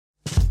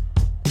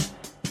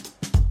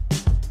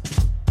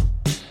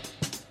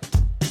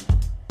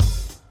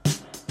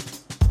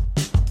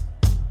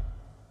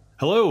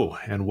Hello,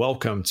 and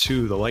welcome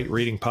to the Light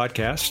Reading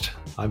Podcast.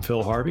 I'm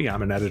Phil Harvey.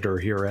 I'm an editor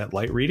here at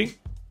Light Reading.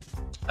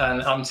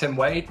 And I'm Tim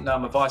Wade, and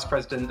I'm a vice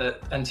president at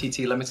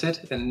NTT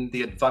Limited in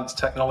the Advanced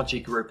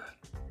Technology Group.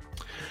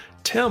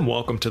 Tim,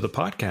 welcome to the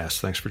podcast.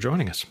 Thanks for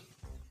joining us.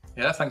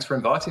 Yeah, thanks for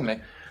inviting me.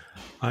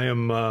 I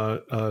am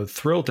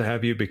thrilled to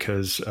have you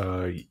because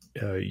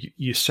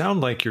you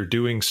sound like you're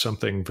doing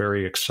something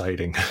very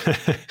exciting.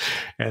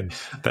 And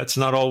that's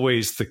not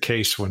always the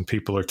case when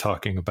people are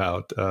talking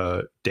about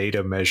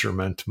data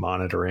measurement,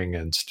 monitoring,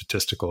 and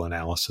statistical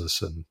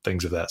analysis and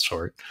things of that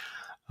sort.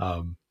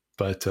 Yeah,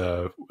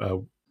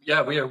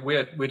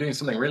 we're doing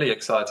something really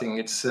exciting.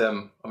 It's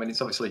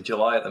it's obviously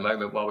July at the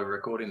moment while we're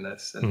recording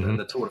this, and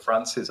the Tour de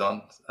France is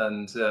on,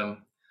 and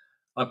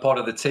I'm part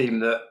of the team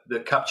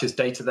that captures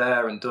data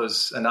there and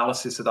does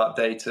analysis of that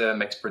data,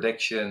 makes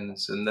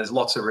predictions, and there's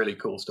lots of really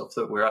cool stuff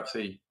that we're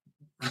actually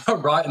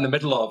right in the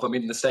middle of. I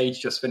mean, the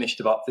stage just finished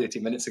about 30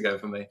 minutes ago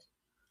for me.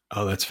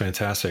 Oh, that's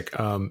fantastic.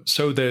 And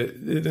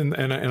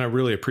I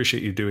really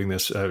appreciate you doing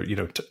this,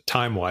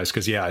 time wise,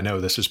 because I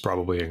know this is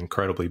probably an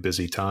incredibly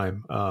busy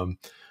time.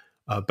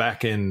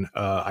 Back in,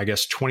 I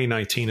guess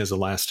 2019 is the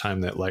last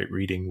time that Light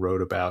Reading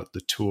wrote about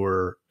the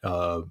tour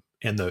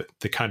and the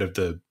kind of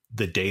the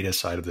data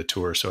side of the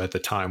tour. So at the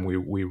time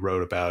we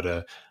wrote about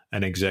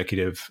an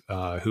executive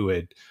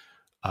who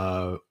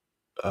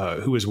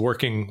was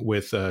working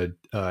with I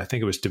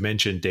think it was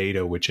Dimension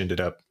Data, which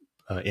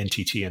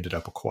NTT ended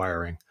up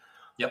acquiring.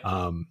 Yep.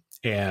 When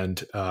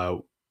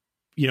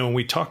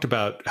we talked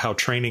about how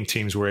training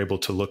teams were able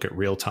to look at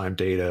real-time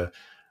data,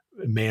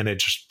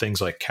 manage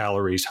things like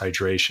calories,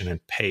 hydration,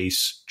 and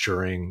pace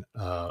during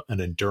an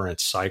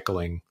endurance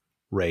cycling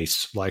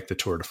race like the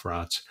Tour de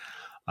France.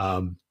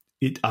 I'm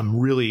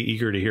really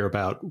eager to hear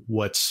about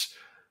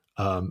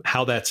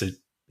how that's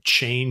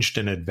changed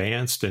and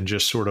advanced, and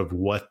just sort of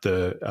what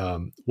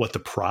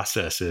the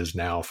process is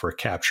now for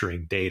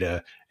capturing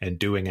data and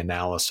doing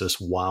analysis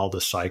while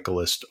the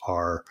cyclists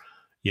are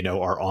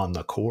on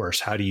the course.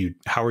 How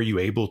are you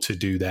able to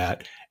do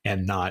that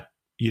and not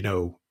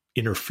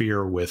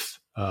interfere with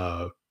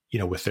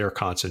their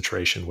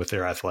concentration, with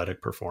their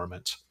athletic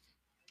performance?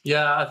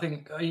 Yeah, I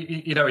think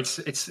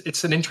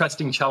it's an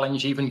interesting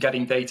challenge, even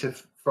getting data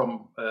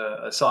from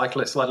a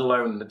cyclist, let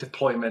alone the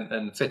deployment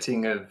and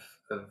fitting of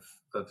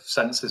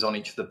sensors on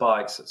each of the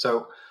bikes.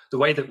 So the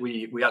way that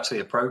we actually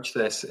approach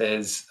this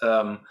is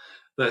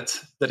that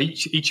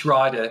each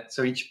rider,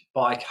 so each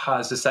bike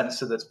has a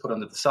sensor that's put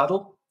under the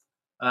saddle,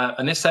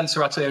 and this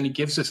sensor actually only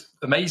gives us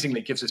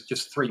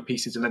just three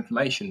pieces of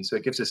information. So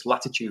it gives us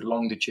latitude,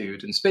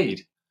 longitude, and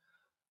speed,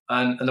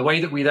 and the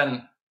way that we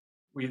then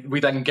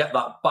get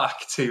that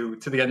back to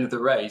the end of the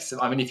race.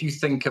 I mean, if you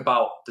think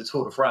about the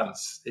Tour de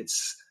France,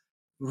 it's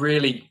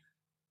really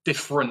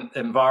different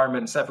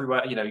environments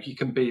everywhere. You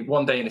can be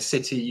one day in a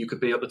city, you could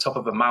be at the top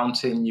of a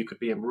mountain, you could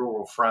be in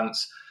rural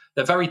France.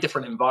 They're very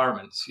different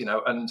environments,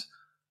 and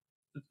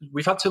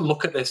we've had to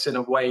look at this in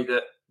a way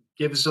that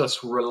gives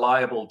us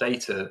reliable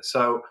data.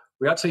 So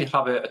we actually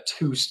have a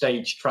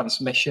two-stage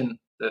transmission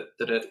that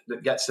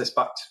gets this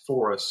back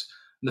for us.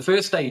 And the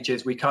first stage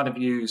is we kind of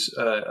use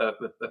a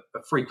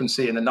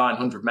frequency in the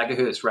 900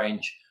 megahertz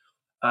range,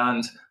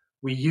 and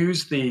we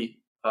use the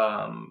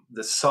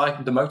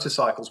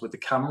motorcycles with the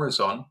cameras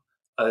on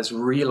as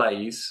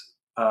relays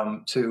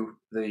to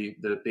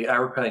the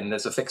aeroplane.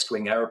 There's a fixed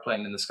wing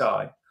aeroplane in the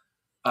sky,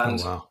 and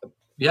oh, wow.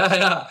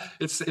 yeah,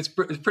 it's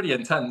pretty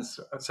intense.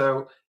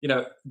 So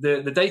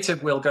the data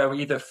will go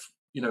either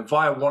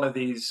via one of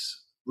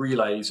these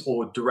relays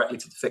or directly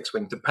to the fixed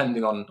wing,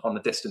 depending on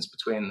the distance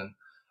between them.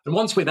 And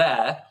once we're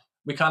there,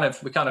 we kind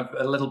of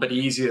a little bit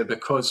easier,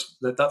 because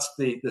that's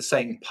the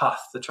same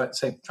path,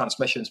 same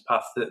transmissions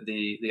path that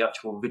the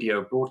actual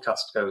video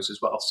broadcast goes as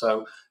well.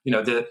 So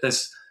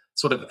there's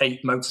sort of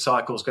 8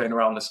 motorcycles going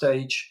around the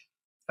stage,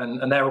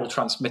 and they're all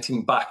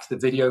transmitting back the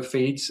video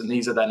feeds, and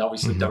these are then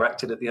obviously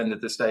directed at the end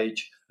of the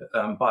stage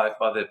by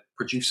the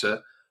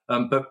producer.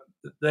 But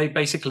they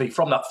basically,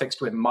 from that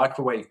fixed wing,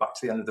 microwave back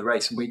to the end of the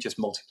race, and we just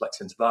multiplex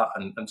into that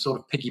and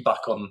sort of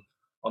piggyback on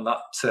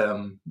that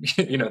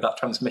that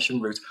transmission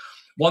route.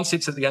 Once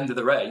it's at the end of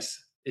the race,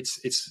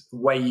 it's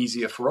way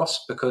easier for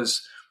us,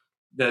 because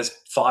there's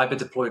fiber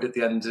deployed at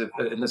the end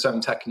in the Zone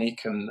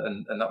Technique,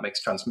 and that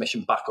makes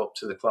transmission back up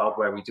to the cloud,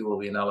 where we do all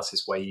the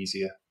analysis way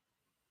easier.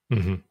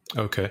 Mm-hmm.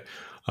 Okay.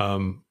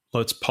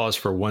 Let's pause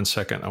for 1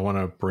 second. I want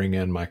to bring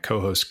in my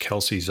co-host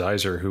Kelsey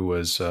Zeiser, who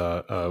was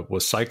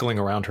cycling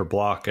around her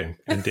block and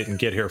didn't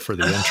get here for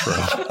the intro.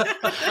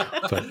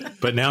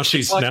 But now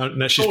she's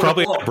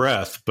probably out of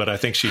breath, but I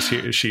think she's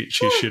here. She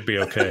should be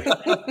okay.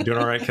 You doing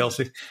all right,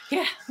 Kelsey?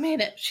 Yeah, made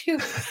it. Phew.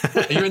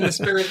 You're in the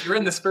spirit. You're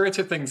in the spirit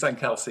of things, then,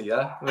 Kelsey.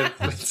 Yeah,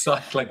 with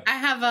cycling.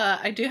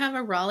 I do have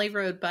a Raleigh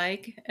Road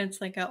bike.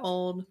 It's like an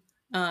old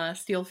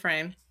steel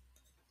frame.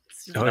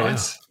 Oh,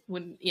 yes.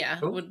 Would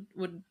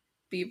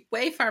be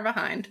way far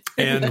behind.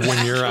 And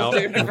when you're out,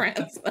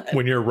 but...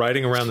 when you're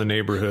riding around the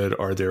neighborhood,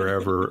 are there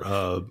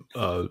ever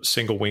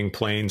single wing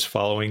planes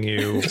following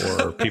you,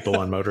 or people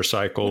on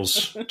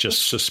motorcycles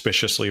just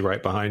suspiciously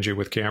right behind you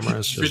with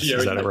cameras?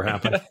 Does that ever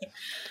happen?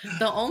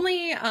 The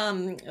only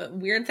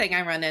weird thing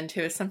I run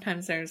into is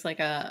sometimes there's like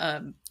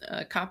a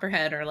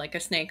copperhead or like a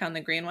snake on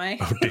the greenway.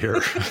 Oh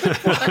dear.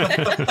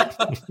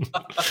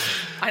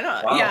 I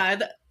don't. Wow. Yeah.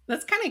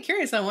 That's kind of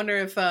curious. I wonder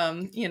if,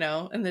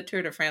 in the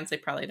Tour de France, they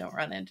probably don't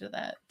run into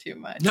that too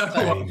much. No,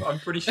 I'm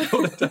pretty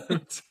sure they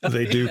don't.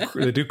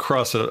 They do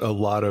cross a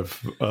lot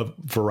of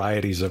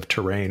varieties of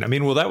terrain. I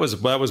mean, well, that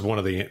was one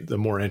of the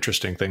more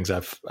interesting things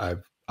I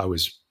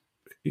was,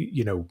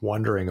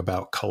 wondering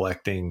about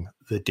collecting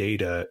the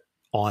data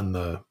on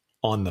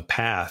the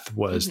path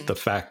was the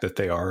fact that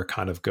they are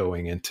kind of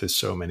going into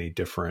so many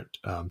different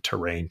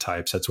terrain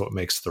types. That's what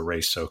makes the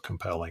race so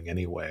compelling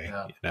anyway,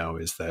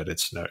 is that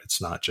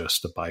it's not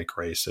just a bike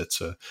race.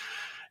 It's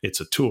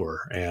a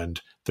tour, and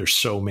there's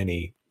so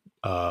many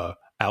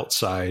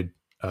outside,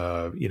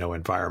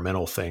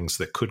 environmental things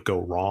that could go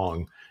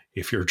wrong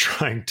if you're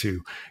trying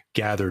to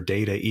gather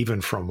data,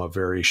 even from a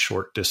very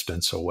short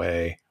distance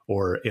away,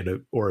 or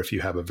if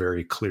you have a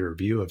very clear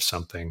view of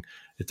something.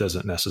 It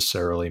doesn't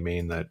necessarily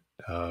mean that,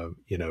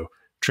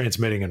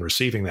 transmitting and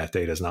receiving that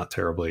data is not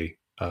terribly,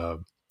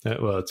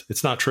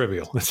 it's not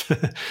trivial.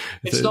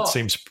 It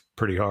seems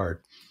pretty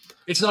hard.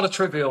 It's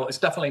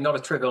definitely not a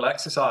trivial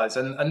exercise.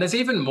 And there's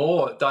even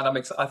more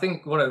dynamics. I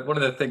think one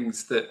of the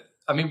things that,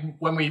 I mean,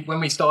 when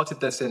we started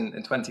this in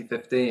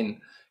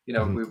 2015,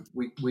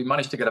 we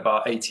managed to get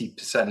about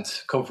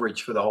 80%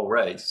 coverage for the whole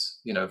race,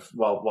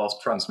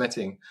 whilst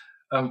transmitting.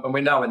 And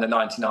we're now in the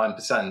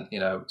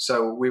 99%,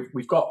 so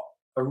we've got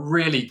a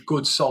really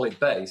good solid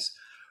base.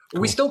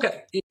 Cool. We still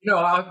get,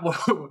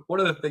 one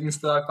of the things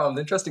that I found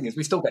interesting is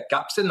we still get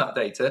gaps in that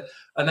data.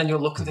 And then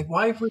you'll look and think,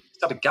 why have we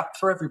had a gap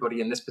for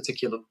everybody in this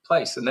particular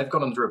place? And they've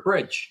gone under a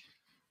bridge.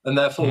 And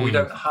therefore we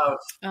don't have,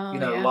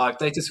 live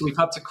data. So we've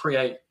had to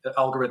create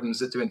algorithms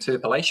that do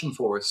interpolation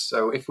for us.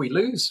 So if we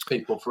lose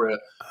people for a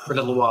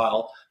little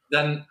while,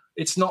 then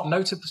it's not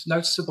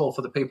noticeable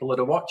for the people that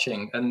are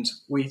watching. And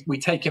we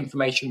take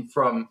information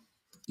from,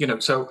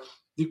 so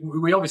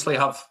we obviously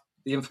have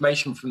the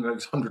information from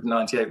those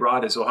 198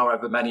 riders, or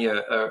however many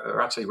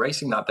are actually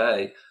racing that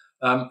day.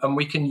 And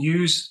we can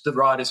use the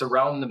riders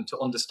around them to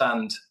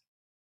understand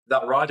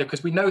that rider,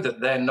 because we know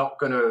that they're not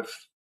going to have,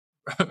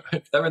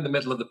 if they're in the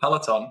middle of the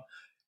peloton,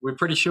 we're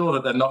pretty sure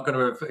that they're not going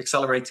to have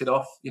accelerated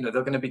off. They're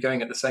going to be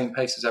going at the same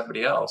pace as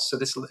everybody else. So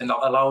this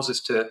allows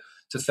us to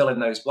fill in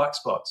those black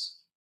spots.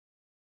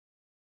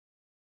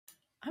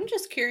 I'm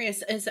just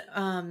curious, as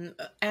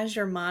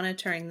you're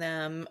monitoring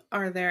them,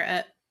 are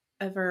there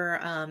ever,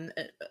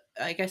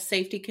 I guess,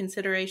 safety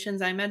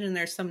considerations? I imagine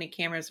there's so many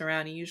cameras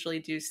around. You usually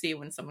do see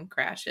when someone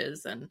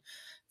crashes, and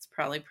it's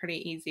probably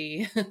pretty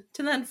easy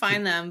to then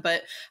find them.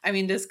 But I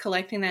mean, does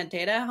collecting that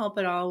data help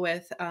at all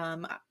with,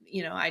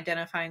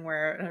 identifying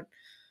where,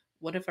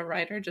 what if a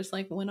rider just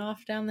like went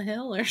off down the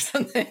hill or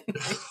something?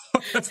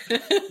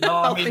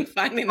 No,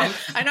 finding them.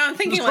 I know I'm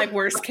thinking like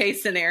worst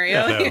case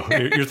scenario. Yeah, no,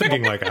 you're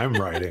thinking like I'm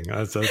riding.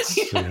 That's or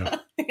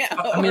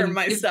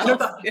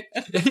myself.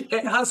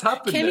 It has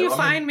happened. Can you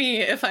find me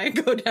if I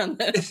go down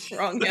this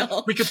wrong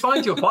hill? We could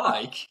find your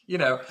bike.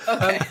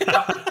 Okay.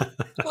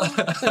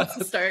 That's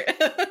the start.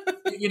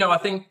 I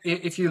think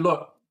if you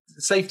look,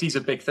 safety is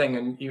a big thing,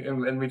 and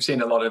we've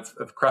seen a lot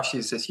of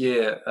crashes this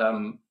year.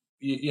 I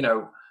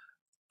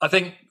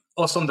think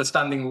us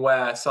understanding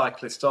where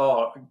cyclists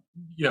are,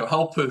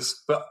 help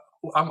us. But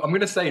I'm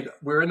going to say that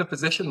we're in a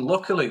position,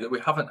 luckily, that we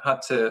haven't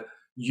had to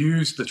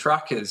use the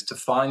trackers to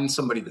find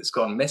somebody that's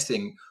gone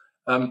missing.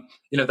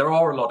 There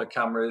are a lot of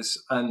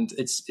cameras, and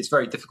it's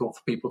very difficult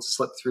for people to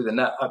slip through the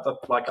net.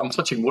 I'm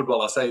touching wood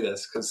while I say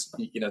this, because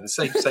the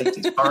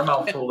safety is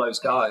paramount for all those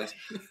guys.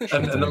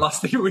 And the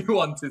last thing we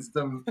want is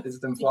them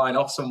flying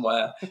off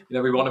somewhere.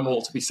 We want them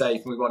all to be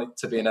safe, and we want it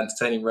to be an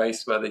entertaining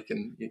race where they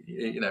can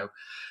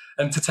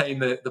entertain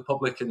the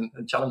public and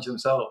challenge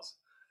themselves.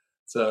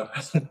 So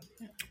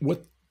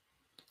what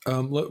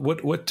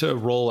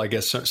role, I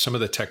guess, some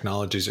of the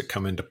technologies that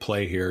come into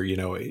play here,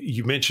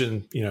 you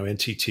mentioned,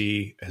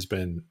 NTT has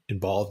been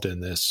involved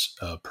in this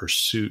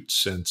pursuit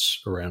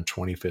since around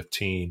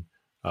 2015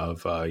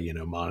 of,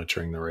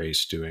 monitoring the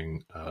race,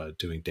 doing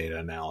data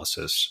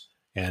analysis.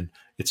 And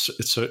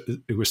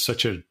it was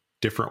such a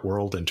different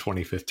world in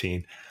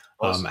 2015.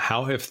 Awesome.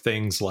 How have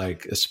things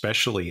like,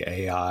 especially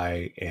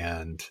AI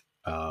and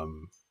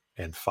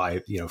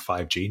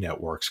 5G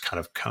networks kind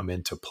of come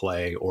into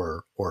play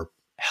or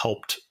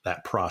helped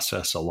that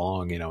process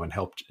along, and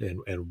helped,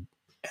 and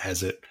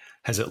has it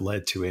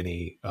led to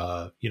any,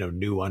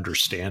 new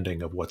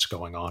understanding of what's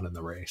going on in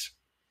the race?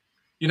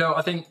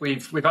 I think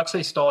we've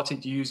actually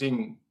started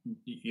using,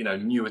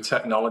 newer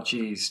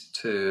technologies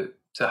to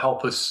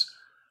help us,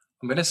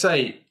 I'm going to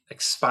say,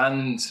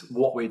 expand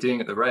what we're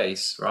doing at the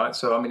race, right?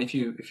 So, I mean, if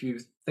you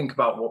think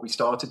about what we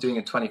started doing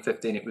in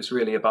 2015, it was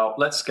really about,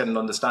 let's get an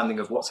understanding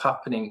of what's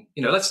happening.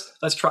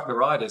 Let's track the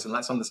riders and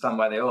let's understand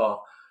where they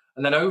are.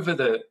 And then over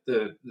the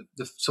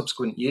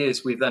subsequent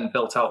years, we've then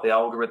built out the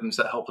algorithms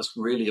that help us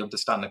really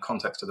understand the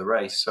context of the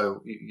race.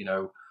 So,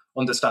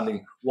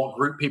 understanding what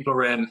group people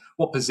are in,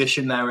 what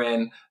position they're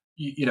in,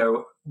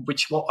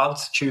 what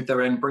altitude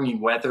they're in, bringing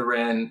weather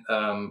in,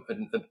 and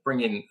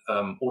bringing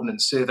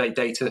ordnance survey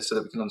data so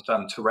that we can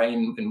understand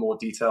terrain in more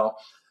detail.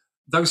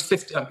 Those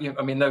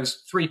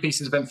 3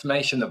 pieces of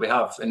information that we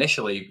have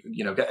initially,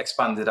 get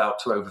expanded out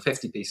to over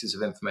 50 pieces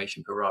of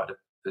information per rider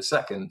per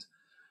second.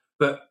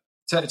 But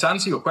to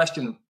answer your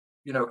question,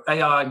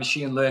 AI,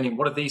 machine learning,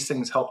 what have these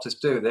things helped us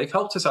do? They've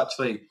helped us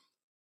actually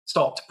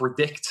start to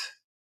predict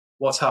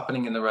what's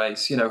happening in the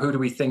race. Who do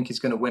we think is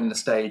going to win the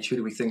stage? Who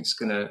do we think is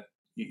going to,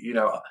 you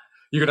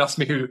could ask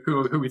me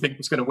who we think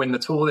was going to win the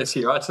Tour this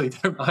year. Actually,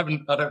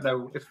 I don't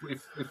know if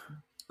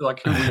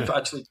like who we've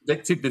actually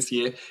predicted this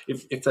year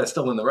if they're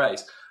still in the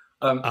race.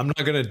 I'm not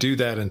going to do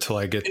that until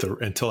I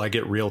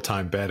get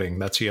real-time betting.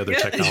 That's the other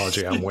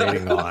technology I'm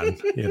waiting on.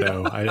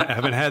 I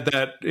haven't had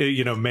that,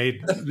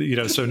 made,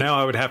 so now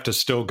I would have to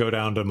still go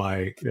down to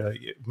my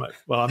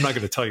well, I'm not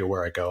going to tell you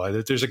where I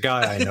go. There's a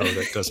guy I know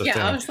that does a thing.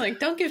 I was like,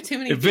 don't give too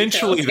many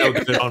Eventually they'll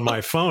get it on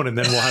my phone and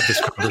then we'll have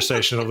this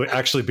conversation. It'll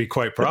actually be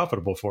quite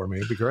profitable for me.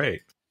 It'd be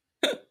great.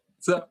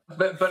 So,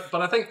 but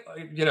I think,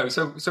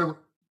 so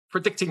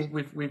predicting,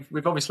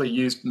 we've obviously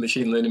used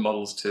machine learning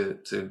models to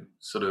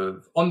sort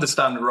of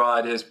understand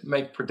riders,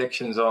 make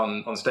predictions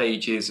on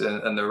stages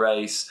and the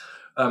race.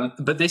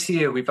 But this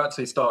year we've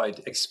actually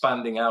started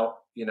expanding out,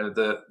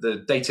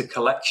 the data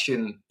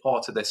collection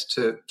part of this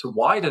to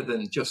wider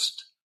than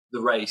just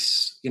the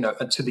race,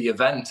 and to the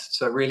event.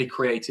 So really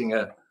creating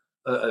a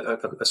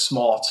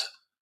smart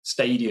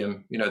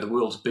stadium, the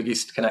world's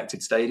biggest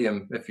connected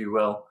stadium, if you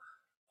will.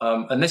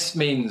 And this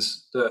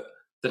means that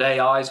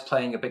AI is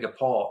playing a bigger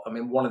part. I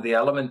mean, one of the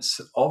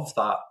elements of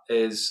that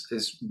is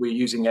we're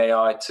using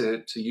AI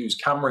to use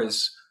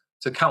cameras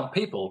to count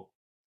people.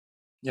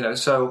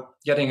 So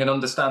getting an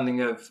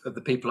understanding of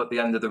the people at the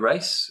end of the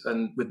race,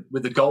 and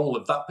with the goal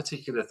of that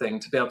particular thing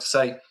to be able to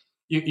say,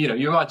 you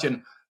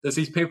imagine there's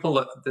these people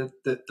that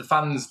the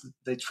fans,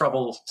 they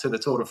travel to the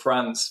Tour de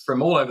France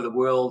from all over the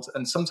world,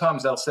 and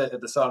sometimes they'll sit at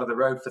the side of the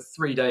road for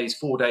 3 days,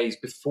 4 days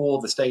before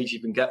the stage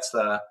even gets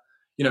there,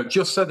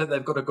 just so that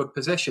they've got a good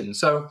position.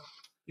 So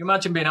you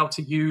imagine being able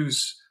to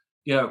use,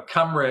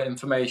 camera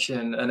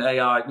information and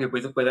AI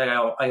with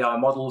AI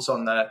models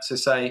on there to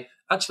say,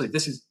 actually,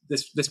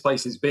 this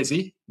place is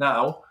busy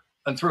now,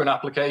 and through an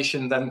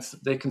application, then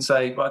they can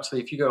say, well,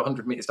 actually, if you go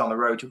 100 meters down the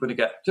road, you're going to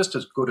get just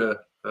as good a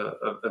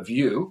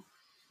view,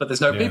 but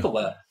there's no people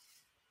there.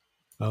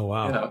 Oh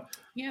wow!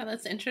 Yeah,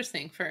 that's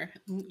interesting for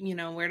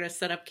where to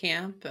set up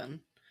camp,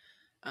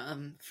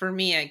 and for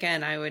me,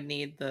 again, I would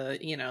need the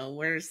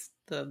where's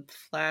the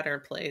flatter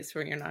place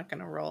where you're not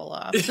going to roll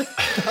off.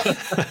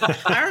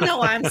 I don't know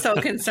why I'm so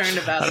concerned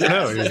about that.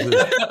 No,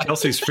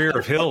 Kelsey's fear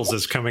of hills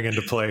is coming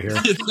into play here.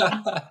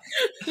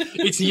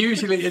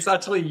 It's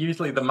actually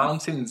usually the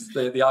mountains,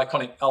 the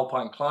iconic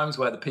alpine climbs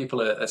where the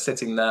people are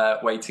sitting there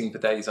waiting for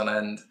days on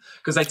end,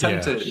 because they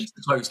tend to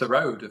close the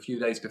road a few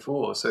days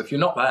before. So if you're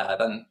not there,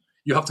 then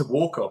you have to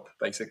walk up,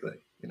 basically.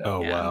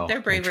 Oh wow,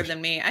 they're braver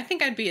than me. I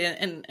think I'd be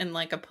in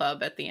like a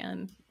pub at the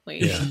end.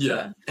 Waiting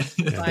to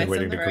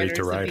greet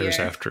the riders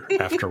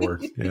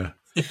afterward. Yeah.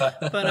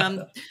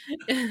 But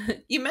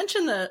you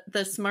mentioned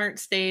the smart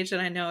stage, and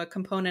I know a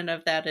component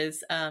of that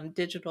is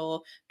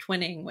digital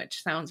twinning,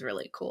 which sounds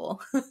really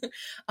cool.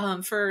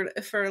 For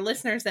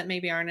listeners that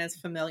maybe aren't as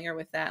familiar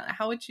with that,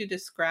 how would you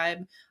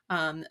describe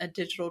a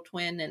digital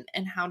twin,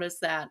 and how does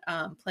that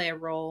play a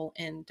role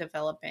in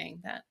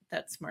developing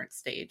that smart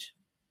stage?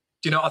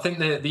 I think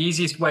the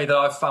easiest way that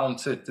I've found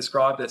to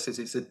describe this is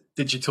it's a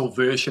digital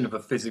version of a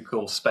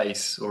physical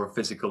space or a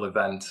physical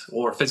event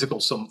or a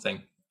physical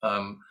something.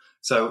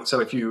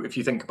 So if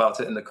you think about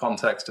it in the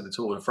context of the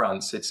Tour de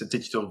France, it's a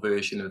digital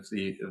version of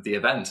the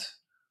event.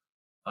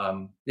 I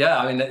mean,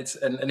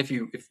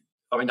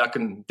 I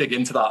can dig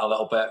into that a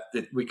little bit.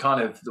 The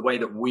way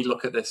that we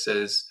look at this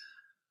is,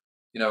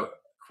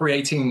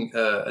 creating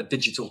a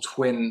digital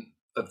twin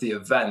of the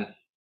event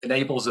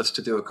enables us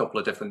to do a couple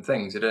of different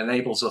things. It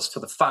enables us,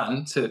 for the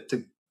fan, to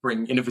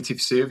bring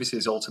innovative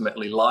services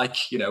ultimately, like,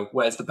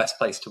 where's the best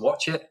place to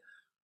watch it?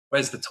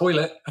 Where's the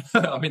toilet?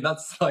 I mean,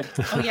 that's like...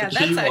 Oh, yeah,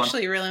 that's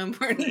actually really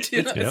important,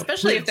 too,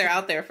 especially if they're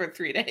out there for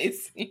 3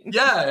 days.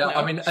 Yeah,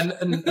 I mean,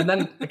 and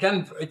then,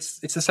 again, it's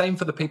the same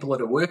for the people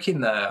that are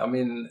working there. I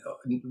mean,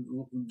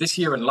 this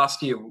year and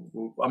last year,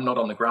 I'm not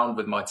on the ground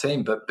with my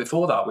team, but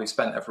before that, we've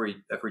spent every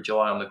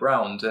July on the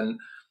ground, and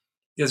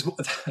I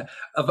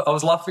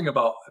was laughing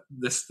about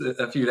this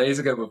a few days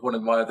ago with one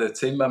of my other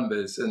team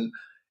members, and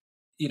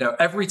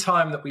every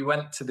time that we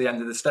went to the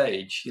end of the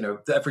stage,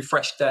 every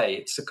fresh day,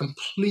 it's a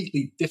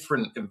completely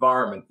different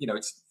environment.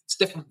 It's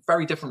different,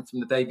 very different from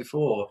the day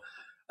before.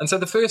 And so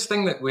the first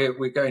thing that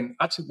we're going,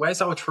 actually, where's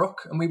our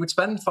truck? And we would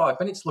spend 5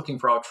 minutes looking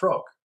for our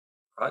truck.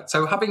 Right.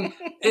 So having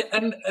it,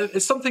 and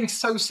it's something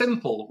so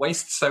simple,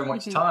 wastes so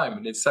much time,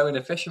 and it's so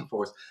inefficient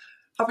for us.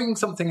 Having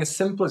something as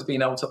simple as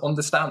being able to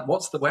understand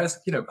where's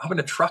having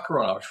a tracker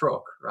on our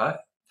truck, right,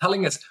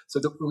 telling us so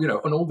that,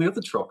 on all the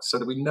other trucks, so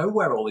that we know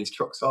where all these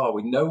trucks are,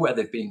 we know where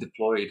they've been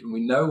deployed, and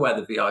we know where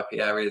the VIP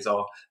areas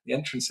are, the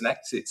entrance and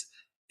exits.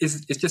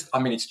 It's just,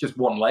 it's just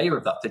one layer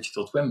of that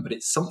digital twin, but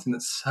it's something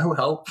that's so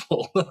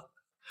helpful.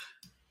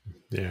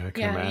 Yeah, I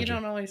can imagine. You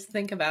don't always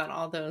think about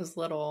all those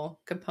little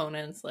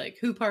components, like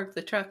who parked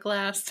the truck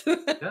last,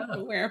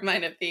 where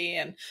might it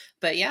be,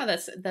 but yeah,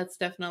 that's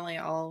definitely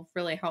all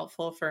really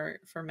helpful for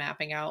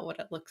mapping out what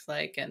it looks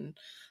like and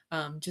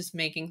just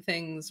making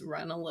things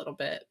run a little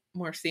bit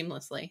more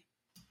seamlessly.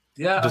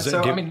 Yeah.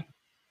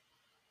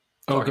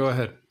 Go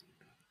ahead.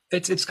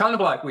 It's kind of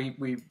like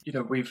we've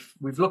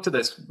looked at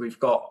this. We've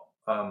got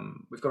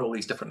all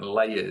these different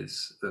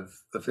layers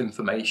of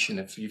information.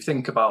 If you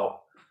think about,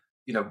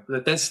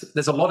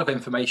 there's a lot of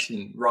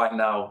information right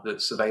now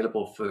that's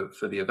available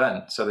for the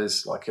event. So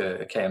there's like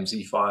a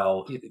KMZ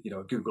file,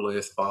 a Google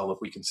Earth file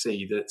that we can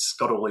see that's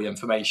got all the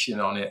information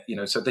on it.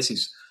 So this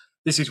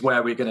is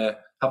where we're going to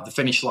have the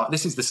finish line.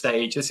 This is the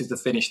stage. This is the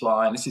finish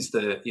line. This is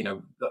the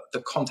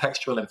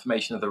contextual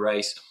information of the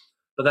race.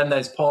 But then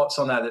there's parts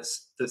on there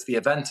that's the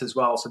event as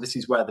well. So this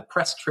is where the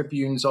press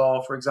tribunes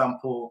are, for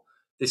example.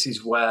 This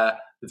is where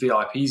the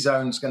VIP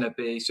zone is going to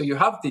be. So you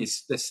have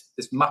this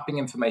mapping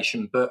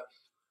information, but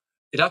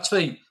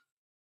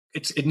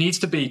it needs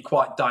to be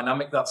quite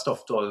dynamic. That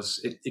stuff does.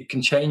 It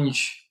can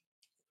change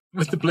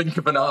with the blink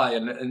of an eye,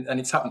 and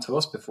it's happened to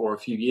us before. A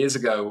few years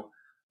ago,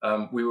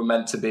 we were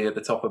meant to be at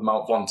the top of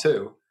Mount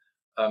Ventoux.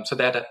 So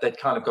they'd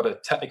kind of got a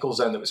technical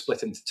zone that was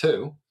split into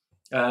two.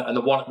 And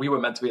the one we were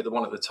meant to be at the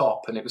one at the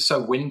top, and it was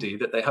so windy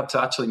that they had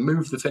to actually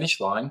move the finish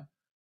line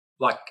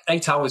like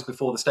 8 hours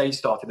before the stage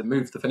started. They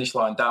moved the finish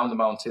line down the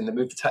mountain, they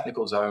moved the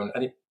technical zone,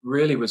 and it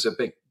really was a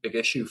big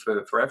issue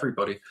for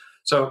everybody.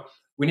 So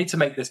we need to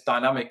make this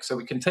dynamic so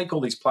we can take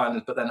all these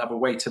plans, but then have a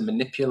way to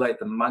manipulate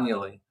them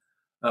manually.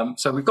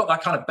 So we've got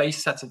that kind of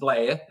base set of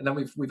layer, and then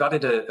we've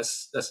added a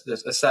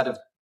set of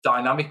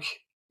dynamic,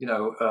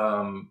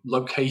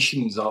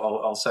 locations.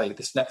 I'll say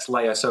this next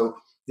layer. So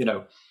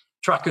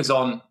trackers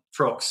on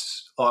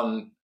trucks,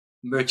 on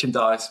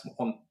merchandise,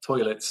 on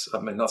toilets. I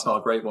mean, that's not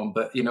a great one,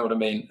 but you know what I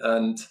mean.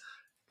 And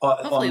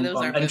hopefully those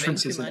aren't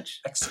entrances too much.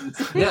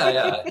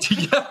 Yeah.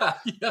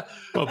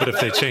 Well, but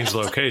if they change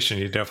location,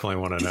 you definitely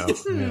want to know.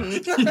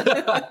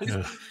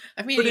 Yeah.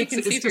 I mean, you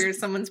can see if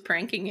someone's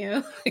pranking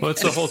you. Well,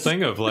 it's the whole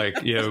thing of like,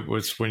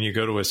 it's when you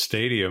go to a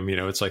stadium,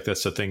 it's like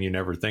that's the thing you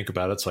never think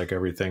about. It's like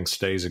everything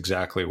stays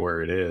exactly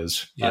where it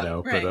is,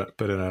 right.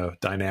 But in a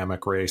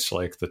dynamic race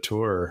like the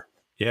Tour,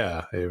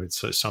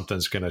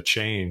 something's going to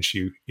change.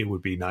 It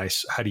would be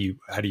nice. How do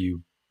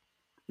you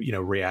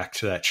react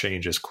to that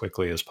change as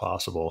quickly as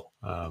possible?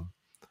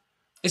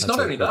 It's not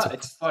only that.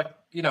 It's like,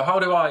 how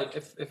do I,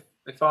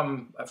 if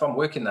I'm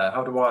working there,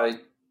 how do I,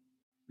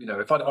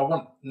 if I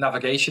want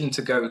navigation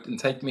to go and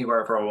take me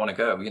wherever I want to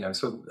go,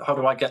 so how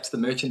do I get to the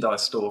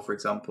merchandise store, for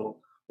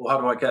example, or how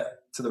do I get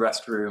to the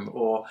restroom,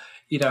 or,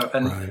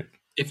 and right.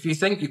 If you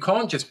think you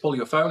can't just pull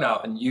your phone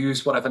out and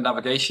use whatever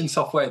navigation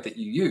software that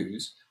you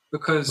use,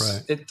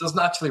 because right. It doesn't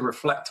actually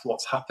reflect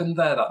what's happened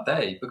there that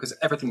day, because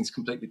everything's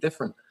completely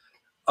different.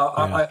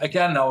 I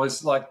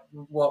was like,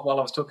 while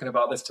I was talking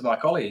about this to my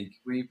colleague,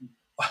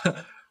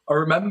 I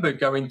remember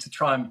going to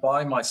try and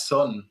buy my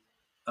son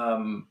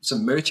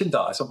some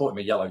merchandise. I bought him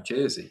a yellow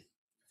jersey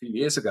a few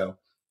years ago,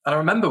 and I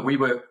remember we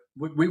were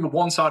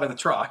one side of the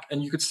track,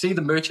 and you could see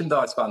the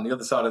merchandise van the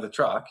other side of the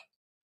track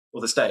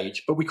or the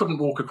stage, but we couldn't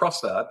walk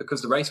across there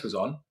because the race was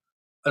on,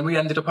 and we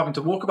ended up having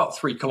to walk about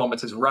 3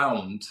 kilometers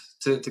round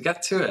to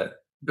get to it.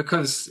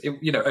 Because,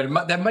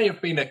 there may have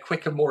been a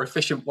quicker, more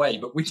efficient way,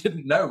 but we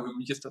didn't know.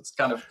 We just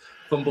kind of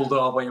fumbled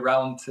our way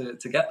around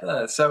to get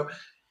there. So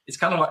it's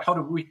kind of like, how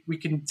do we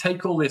can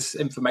take all this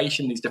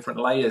information, these different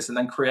layers, and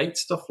then create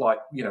stuff like,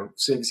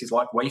 services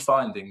like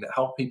wayfinding that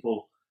help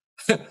people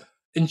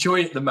enjoy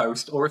it the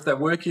most, or if they're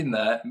working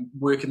there,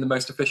 work in the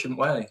most efficient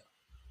way.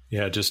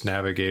 Yeah, just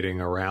navigating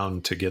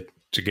around to get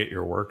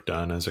your work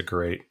done is a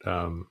great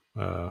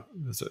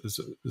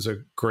is a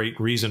great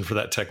reason for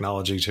that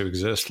technology to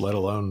exist, let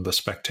alone the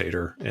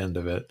spectator end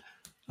of it.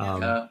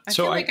 I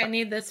feel like I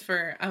need this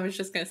I was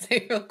just going to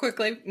say real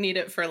quickly, need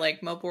it for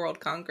like Mobile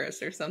World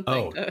Congress or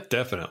something. Oh,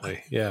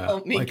 definitely. Yeah.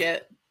 Help me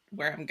get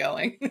where I'm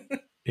going.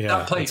 Yeah.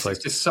 That place is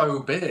just so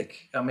big.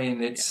 I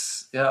mean,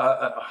 it's, you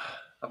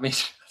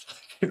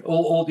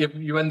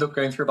end up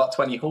going through about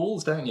 20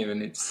 halls, don't you?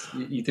 And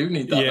you do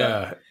need that.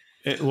 Yeah.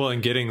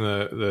 And getting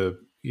the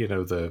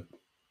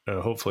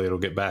hopefully it'll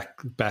get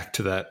back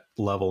to that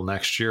level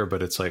next year,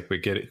 but it's like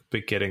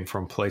getting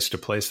from place to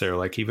place there,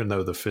 like even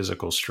though the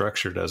physical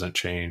structure doesn't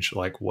change,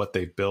 like what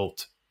they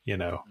built, in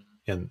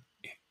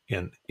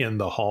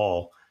the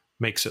hall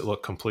makes it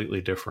look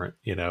completely different,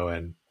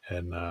 and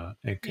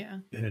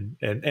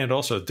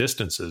also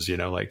distances,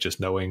 like just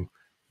knowing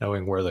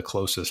where the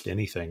closest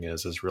anything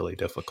is really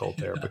difficult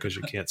there because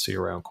you can't see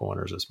around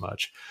corners as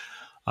much.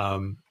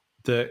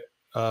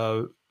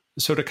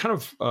 So to kind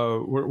of,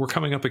 we're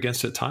coming up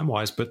against it time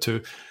wise, but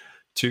to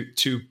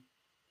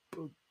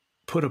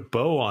put a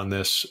bow on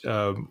this,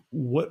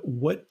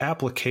 what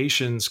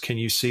applications can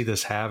you see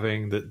this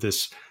having, that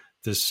this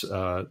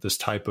this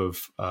type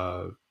of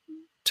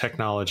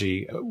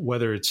technology,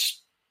 whether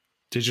it's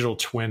digital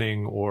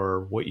twinning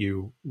or what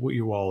you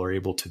all are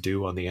able to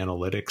do on the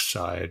analytics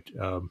side,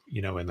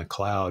 in the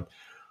cloud,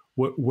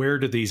 where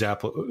do these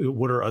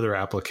what are other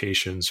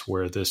applications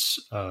where this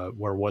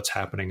where what's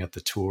happening at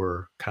the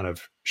tour kind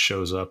of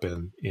shows up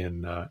in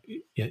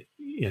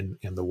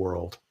the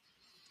world?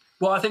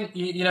 Well, I think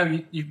you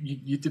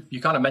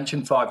kind of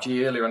mentioned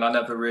 5G earlier, and I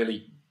never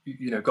really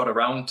got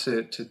around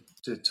to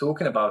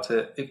talking about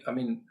it.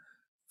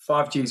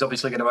 5G is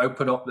obviously going to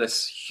open up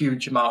this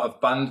huge amount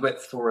of bandwidth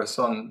for us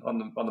on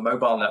the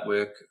mobile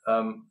network,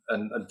 and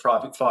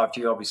private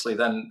 5G obviously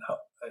then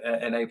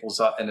enables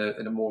that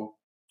in a more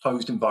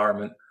closed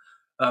environment.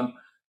 I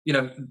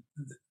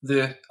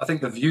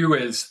think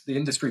the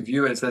industry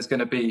view is there's going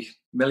to be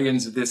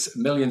millions of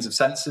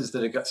sensors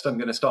that are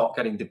going to start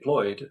getting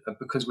deployed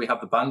because we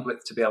have the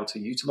bandwidth to be able to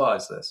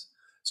utilize this.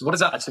 So what does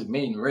that actually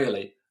mean,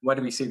 really? Where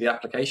do we see the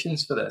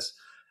applications for this?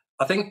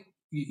 I think,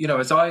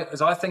 as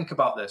I think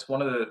about this,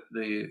 one of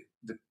the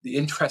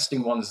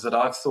interesting ones that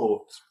I've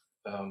thought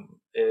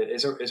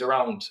is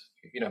around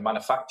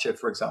manufacture,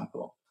 for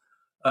example.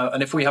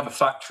 And if we have a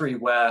factory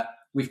where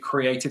we've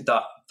created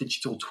that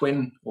digital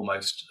twin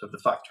almost of the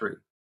factory,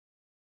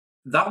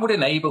 that would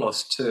enable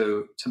us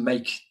to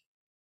make,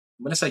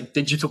 I'm going to say,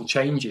 digital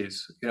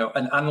changes,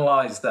 and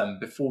analyze them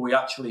before we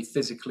actually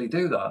physically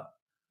do that.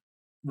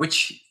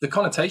 Which the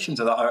connotations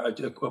of that are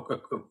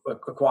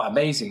quite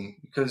amazing,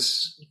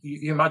 because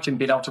you imagine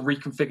being able to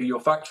reconfigure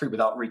your factory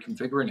without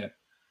reconfiguring it.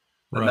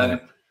 And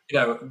then,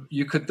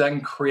 you could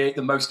then create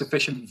the most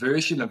efficient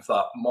version of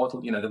that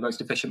model, the most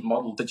efficient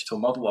digital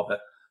model of it,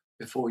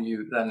 before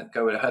you then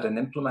go ahead and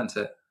implement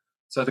it.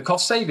 So the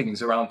cost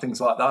savings around things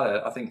like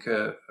that, I think,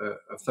 are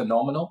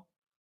phenomenal.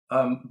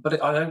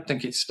 But I don't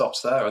think it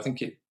stops there. I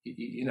think it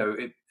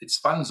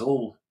spans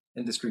all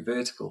industry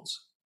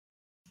verticals.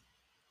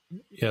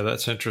 Yeah,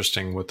 that's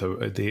interesting. With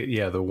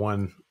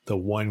the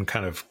one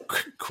kind of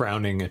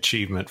crowning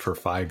achievement for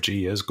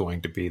 5G is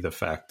going to be the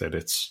fact that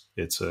it's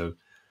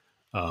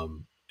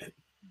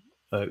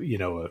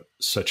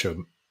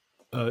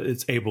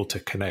able to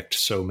connect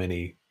so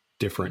many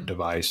different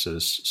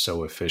devices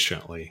so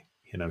efficiently,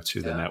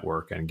 to the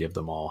network, and give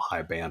them all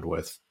high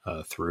bandwidth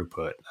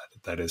throughput.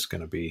 That is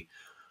going to be,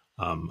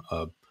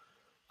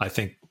 I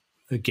think,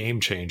 a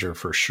game changer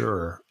for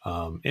sure.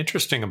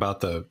 Interesting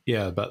about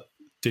about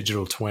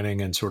digital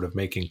twinning and sort of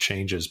making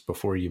changes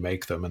before you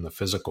make them in the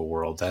physical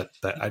world. That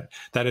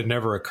had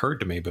never occurred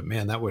to me, but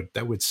man, that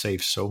would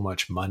save so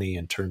much money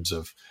in terms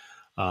of,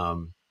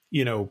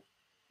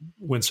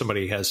 when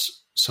somebody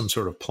has some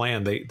sort of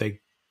plan, they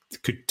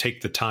could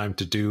take the time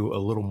to do a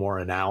little more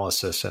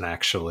analysis and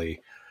actually,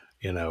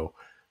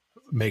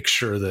 make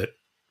sure that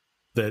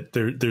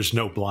there's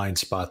no blind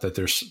spot, that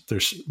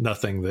there's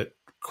nothing that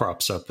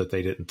crops up that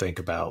they didn't think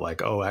about,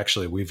 like, oh,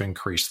 actually we've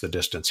increased the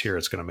distance here,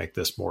 it's going to make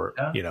this more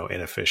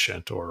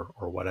inefficient or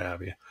what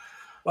have you.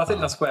 Well, I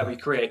think that's where we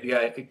create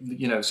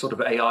the sort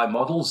of AI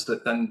models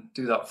that then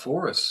do that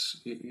for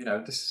us.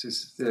 This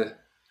is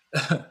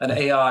an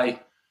AI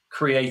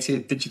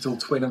created digital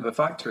twin of a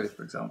factory,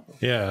 for example.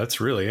 Yeah,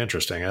 that's really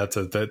interesting.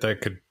 That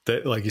could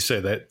like you say,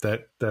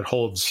 that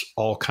holds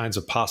all kinds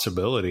of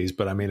possibilities.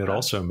 But I mean, it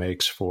also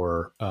makes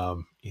for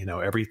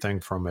everything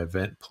from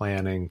event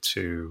planning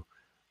to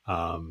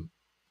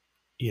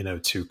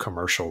to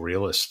commercial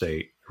real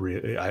estate.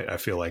 I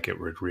feel like it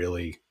would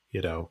really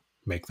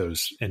make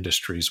those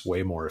industries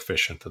way more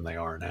efficient than they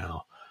are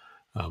now,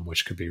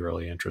 which could be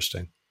really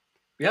interesting.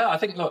 Yeah, I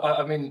think. Look,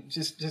 I mean,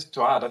 just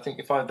to add, I think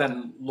if I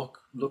then look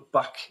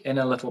back in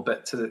a little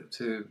bit to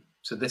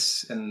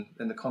this in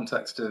the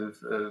context of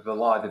a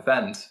live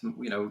event,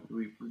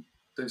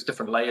 those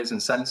different layers and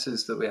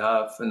sensors that we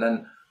have, and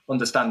then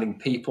understanding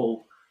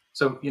people.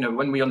 So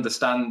when we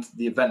understand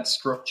the event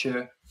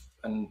structure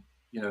and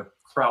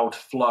crowd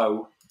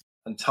flow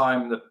and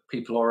time that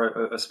people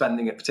are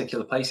spending at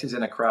particular places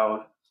in a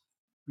crowd,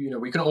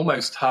 we can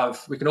almost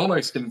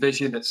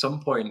envision at some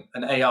point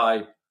an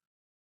AI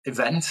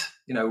event,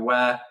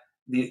 where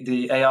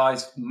the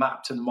AI's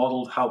mapped and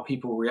modeled how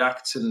people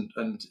react and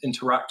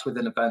interact with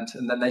an event,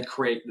 and then they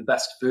create the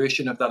best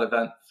version of that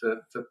event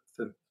for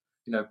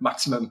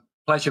maximum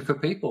pleasure for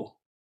people,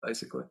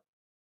 basically.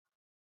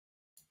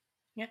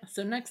 Yeah.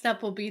 So next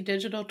up will be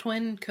Digital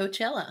Twin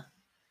Coachella.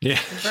 Yeah.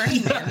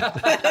 Burning Man.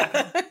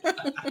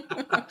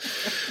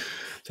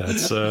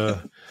 That's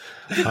I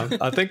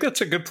think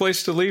that's a good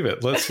place to leave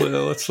it. Let's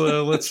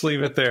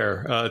leave it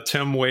there.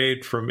 Tim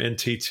Wade from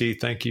NTT,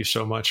 thank you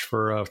so much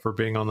for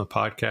being on the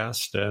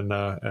podcast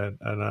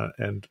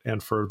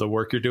and for the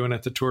work you're doing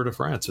at the Tour de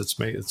France.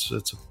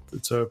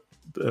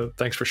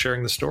 Thanks for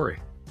sharing the story.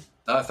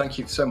 Thank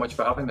you so much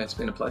for having me. It's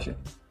been a pleasure.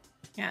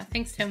 Yeah,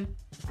 thanks, Tim.